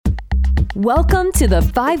Welcome to the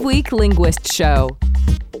 5-Week Linguist Show.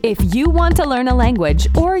 If you want to learn a language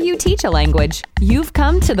or you teach a language, you've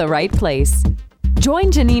come to the right place. Join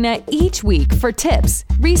Janina each week for tips,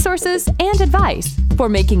 resources, and advice for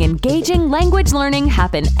making engaging language learning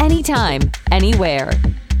happen anytime, anywhere.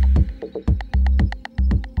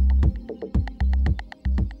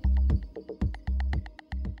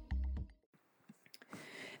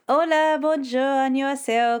 Hola, bonjour,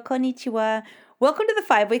 annyeonghaseyo, konnichiwa. Welcome to the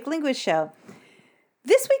 5-Week Linguist Show.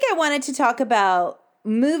 This week I wanted to talk about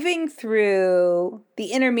moving through the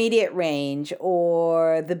intermediate range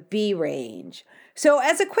or the B range. So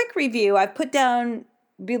as a quick review, I've put down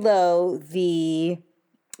below the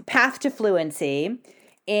path to fluency,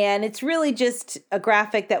 and it's really just a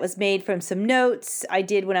graphic that was made from some notes I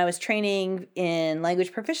did when I was training in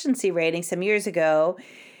language proficiency rating some years ago.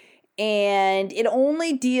 And it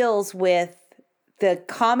only deals with the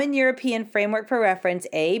Common European Framework for Reference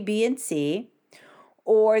A, B, and C,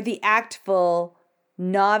 or the ACTFL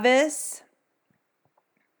Novice,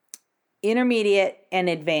 Intermediate, and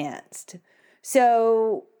Advanced.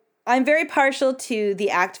 So I'm very partial to the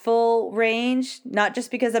ACTFL range, not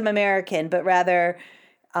just because I'm American, but rather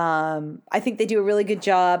I think they do a really good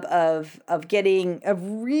job of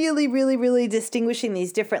really distinguishing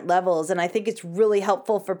these different levels. And I think it's really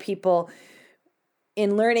helpful for people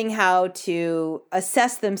in learning how to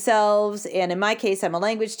assess themselves. And in my case, I'm a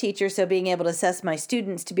language teacher, so being able to assess my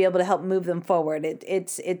students to be able to help move them forward.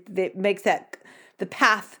 It makes the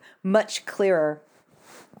path much clearer.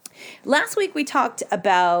 Last week, we talked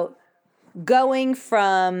about going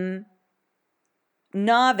from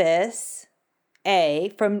novice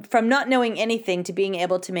A, from not knowing anything to being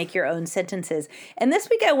able to make your own sentences. And this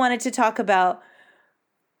week I wanted to talk about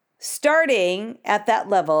starting at that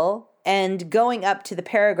level and going up to the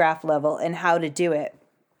paragraph level and how to do it.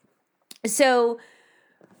 So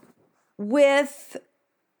with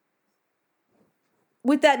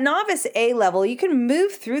that novice A level, you can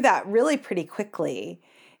move through that really pretty quickly.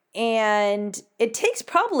 And it takes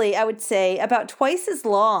probably, I would say, about twice as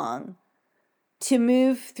long to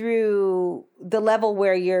move through the level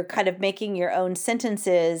where you're kind of making your own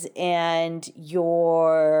sentences and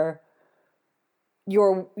you're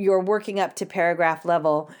working up to paragraph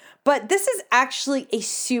level. But this is actually a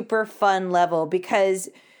super fun level because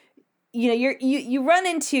you run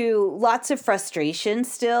into lots of frustration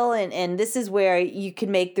still, and this is where you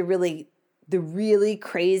can make the really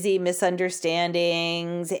crazy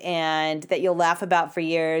misunderstandings and that you'll laugh about for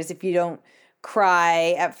years if you don't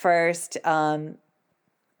cry at first.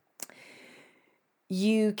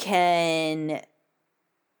 You can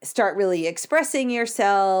start really expressing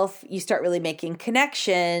yourself. You start really making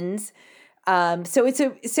connections.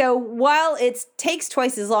 So while it takes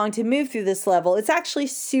twice as long to move through this level, it's actually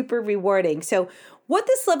super rewarding. So what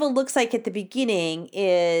this level looks like at the beginning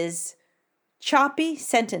is choppy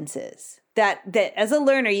sentences. That as a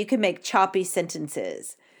learner, you can make choppy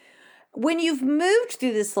sentences. When you've moved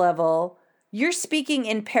through this level, you're speaking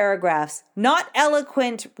in paragraphs, not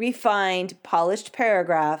eloquent, refined, polished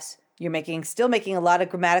paragraphs. You're still making a lot of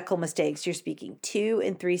grammatical mistakes. You're speaking 2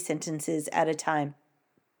 and 3 sentences at a time.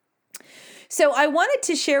 So I wanted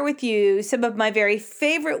to share with you some of my very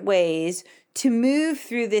favorite ways to move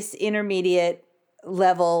through this intermediate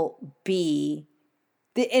level B.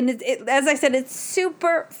 And as I said, it's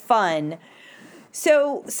super fun.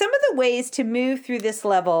 So some of the ways to move through this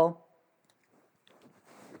level,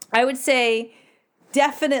 I would say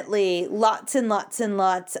definitely lots and lots and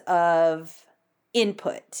lots of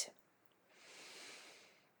input.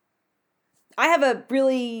 I have a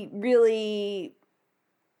really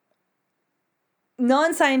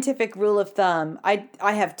non-scientific rule of thumb. I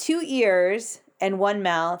have 2 ears and 1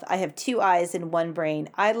 mouth. I have 2 eyes and 1 brain.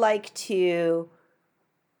 I like to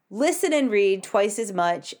listen and read twice as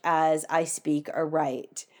much as I speak or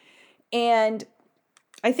write. And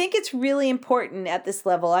I think it's really important at this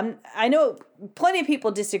level. I know plenty of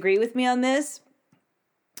people disagree with me on this,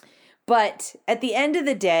 but at the end of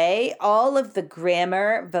the day, all of the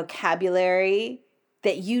grammar, vocabulary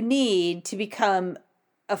that you need to become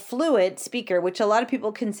a fluent speaker, which a lot of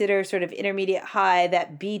people consider sort of intermediate high,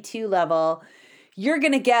 that B2 level, you're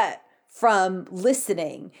going to get from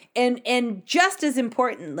listening. And just as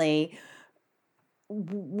importantly,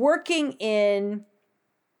 working in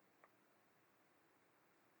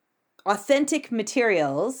authentic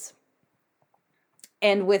materials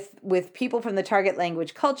and with people from the target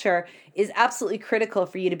language culture is absolutely critical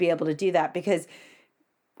for you to be able to do that, because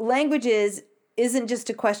languages isn't just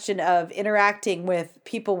a question of interacting with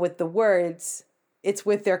people with the words. It's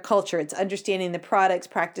with their culture. It's understanding the products,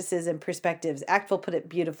 practices, and perspectives. ACTFL put it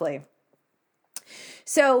beautifully.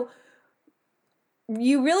 So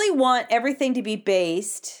you really want everything to be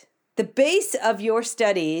based, the base of your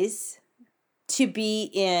studies to be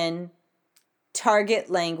in target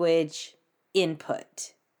language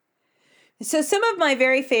input. So some of my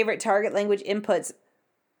very favorite target language inputs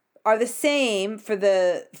are the same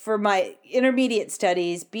for my intermediate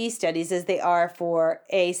studies, B studies, as they are for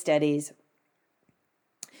A studies.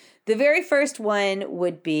 The very first one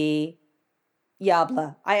would be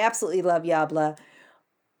Yabla. I absolutely love Yabla.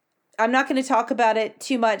 I'm not going to talk about it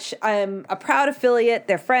too much. I'm a proud affiliate.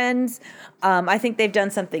 They're friends. I think they've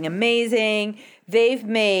done something amazing. They've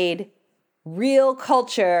made real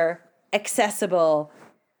culture accessible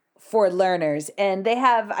for learners. And they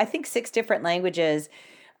have, I think, 6 different languages.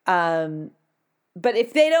 But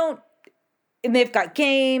if they don't, and they've got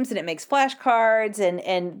games and it makes flashcards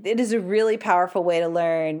and it is a really powerful way to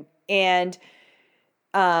learn. And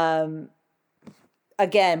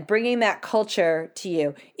again, bringing that culture to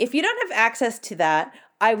you. If you don't have access to that,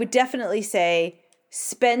 I would definitely say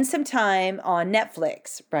spend some time on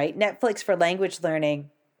Netflix, right? Netflix for language learning.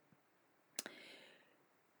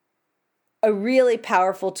 A really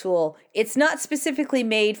powerful tool. It's not specifically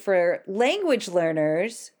made for language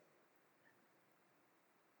learners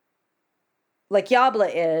like Yabla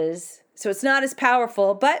is, so it's not as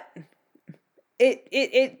powerful, but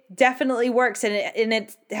it definitely works, and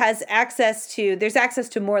it has there's access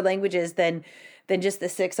to more languages than just the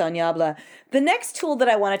 6 on Yabla. The next tool that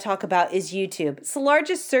I want to talk about is YouTube. It's the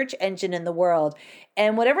largest search engine in the world,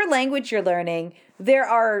 and whatever language you're learning, there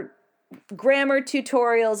are grammar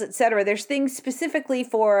tutorials, etc. There's things specifically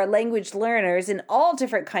for language learners in all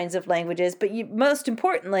different kinds of languages, but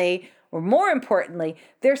more importantly,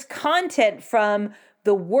 there's content from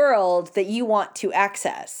the world that you want to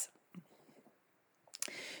access.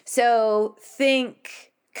 So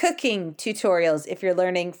think cooking tutorials if you're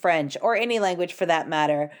learning French or any language for that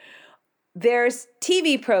matter. There's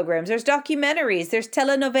TV programs, there's documentaries, there's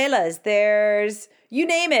telenovelas, there's you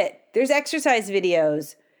name it. There's exercise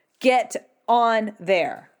videos. Get on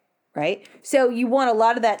there, right? So you want a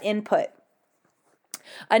lot of that input.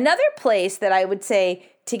 Another place that I would say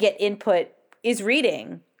to get input is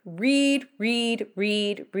reading. Read.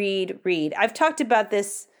 I've talked about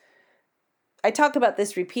this. I talk about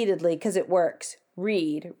this repeatedly because it works.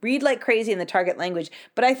 Read like crazy in the target language.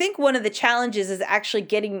 But I think one of the challenges is actually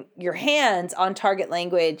getting your hands on target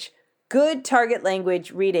language, good target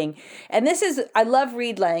language reading. And I love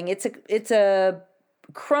ReadLang. It's a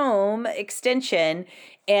Chrome extension,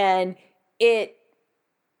 and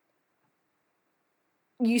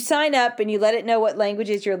you sign up and you let it know what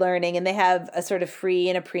languages you're learning, and they have a sort of free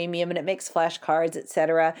and a premium, and it makes flashcards,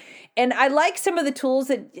 etc. And I like some of the tools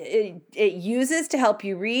that it uses to help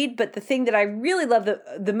you read, but the thing that I really love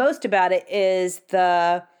the most about it is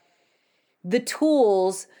the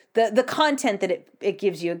tools, the content that it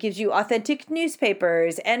gives you. It gives you authentic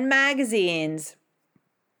newspapers and magazines,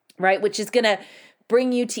 right? Which is going to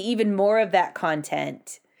bring you to even more of that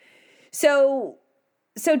content. So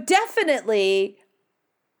definitely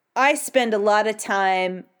I spend a lot of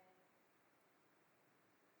time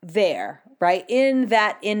there, right? In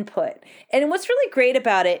that input. And what's really great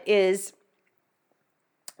about it is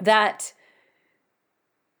that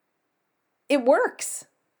it works.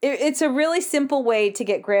 It's a really simple way to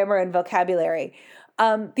get grammar and vocabulary.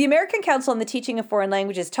 The American Council on the Teaching of Foreign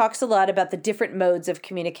Languages talks a lot about the different modes of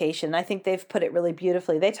communication. I think they've put it really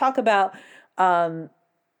beautifully. They talk about,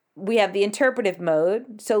 we have the interpretive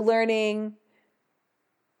mode, so learning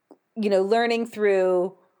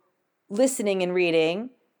through listening and reading.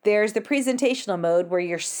 There's the presentational mode where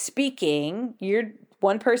you're speaking,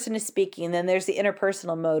 one person is speaking, and then there's the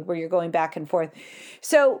interpersonal mode where you're going back and forth.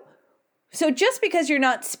 So just because you're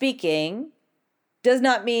not speaking does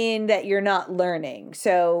not mean that you're not learning.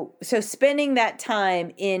 So spending that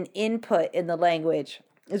time in input in the language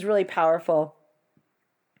is really powerful,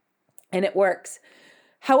 and it works.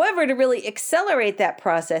 However, to really accelerate that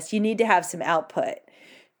process, you need to have some output.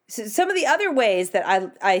 So some of the other ways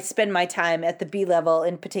that I spend my time at the B level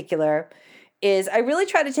in particular is I really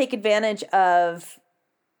try to take advantage of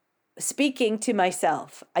speaking to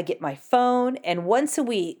myself. I get my phone, and once a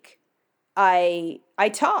week I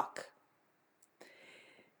talk.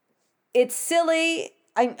 It's silly.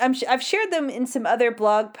 I've shared them in some other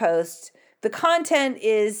blog posts. The content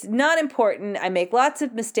is not important. I make lots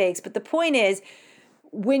of mistakes, but the point is,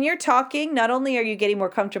 when you're talking, not only are you getting more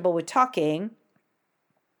comfortable with talking,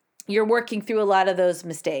 you're working through a lot of those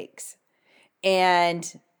mistakes.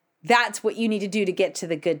 And that's what you need to do to get to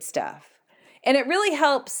the good stuff. And it really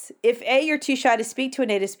helps if A, you're too shy to speak to a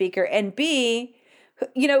native speaker, and B,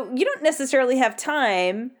 you don't necessarily have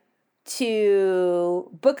time to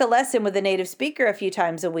book a lesson with a native speaker a few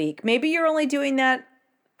times a week. Maybe you're only doing that,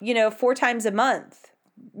 4 times a month.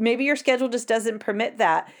 Maybe your schedule just doesn't permit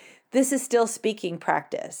that. This is still speaking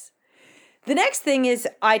practice. The next thing is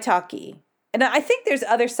italki. And I think there's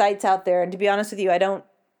other sites out there. And to be honest with you, I don't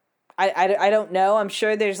know. I'm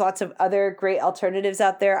sure there's lots of other great alternatives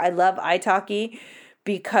out there. I love italki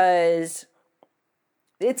because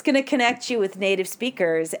it's going to connect you with native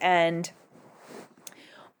speakers, and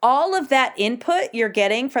all of that input you're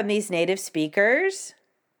getting from these native speakers,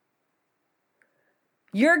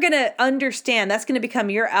 you're going to understand. That's going to become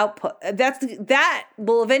your output. That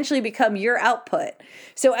will eventually become your output.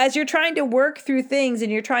 So as you're trying to work through things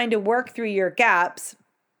and you're trying to work through your gaps,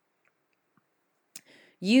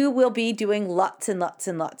 you will be doing lots and lots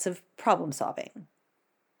and lots of problem solving.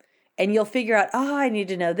 And you'll figure out, I need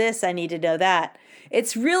to know this, I need to know that.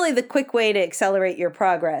 It's really the quick way to accelerate your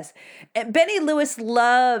progress. And Benny Lewis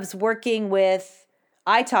loves working with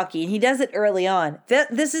italki, and he does it early on.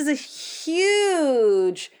 This is a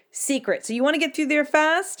huge secret. So you want to get through there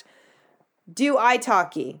fast? Do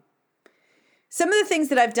italki. Some of the things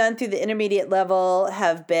that I've done through the intermediate level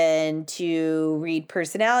have been to read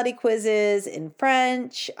personality quizzes in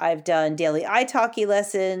French. I've done daily italki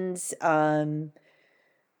lessons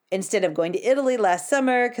instead of going to Italy last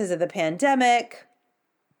summer because of the pandemic.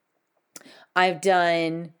 I've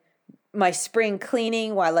done my spring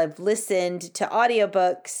cleaning while I've listened to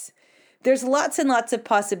audiobooks. There's lots and lots of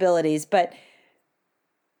possibilities, but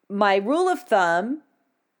my rule of thumb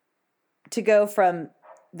to go from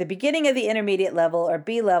the beginning of the intermediate level or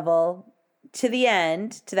B level to the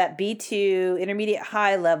end, to that B2 intermediate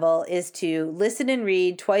high level, is to listen and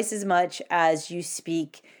read twice as much as you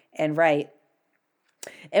speak and write.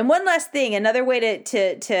 And one last thing, another way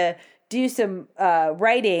to do some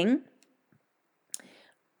writing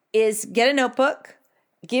is get a notebook,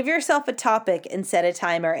 give yourself a topic and set a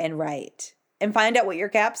timer and write, and find out what your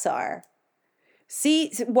gaps are.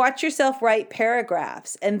 Watch yourself write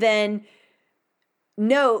paragraphs and then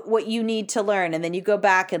note what you need to learn, and then you go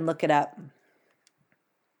back and look it up.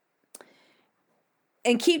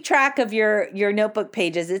 And keep track of your notebook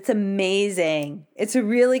pages. It's amazing. It's a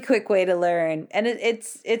really quick way to learn, and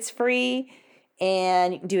it's free,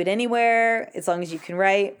 and you can do it anywhere as long as you can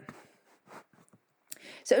write.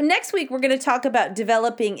 So next week, we're going to talk about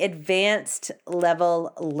developing advanced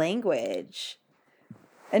level language.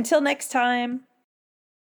 Until next time.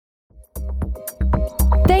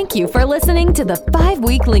 Thank you for listening to the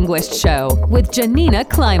 5-Week Linguist Show with Janina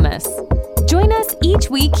Klimas. Join us each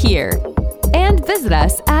week here and visit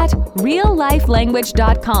us at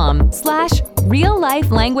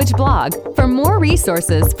reallifelanguage.com/reallifelanguageblog for more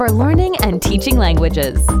resources for learning and teaching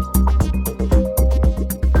languages.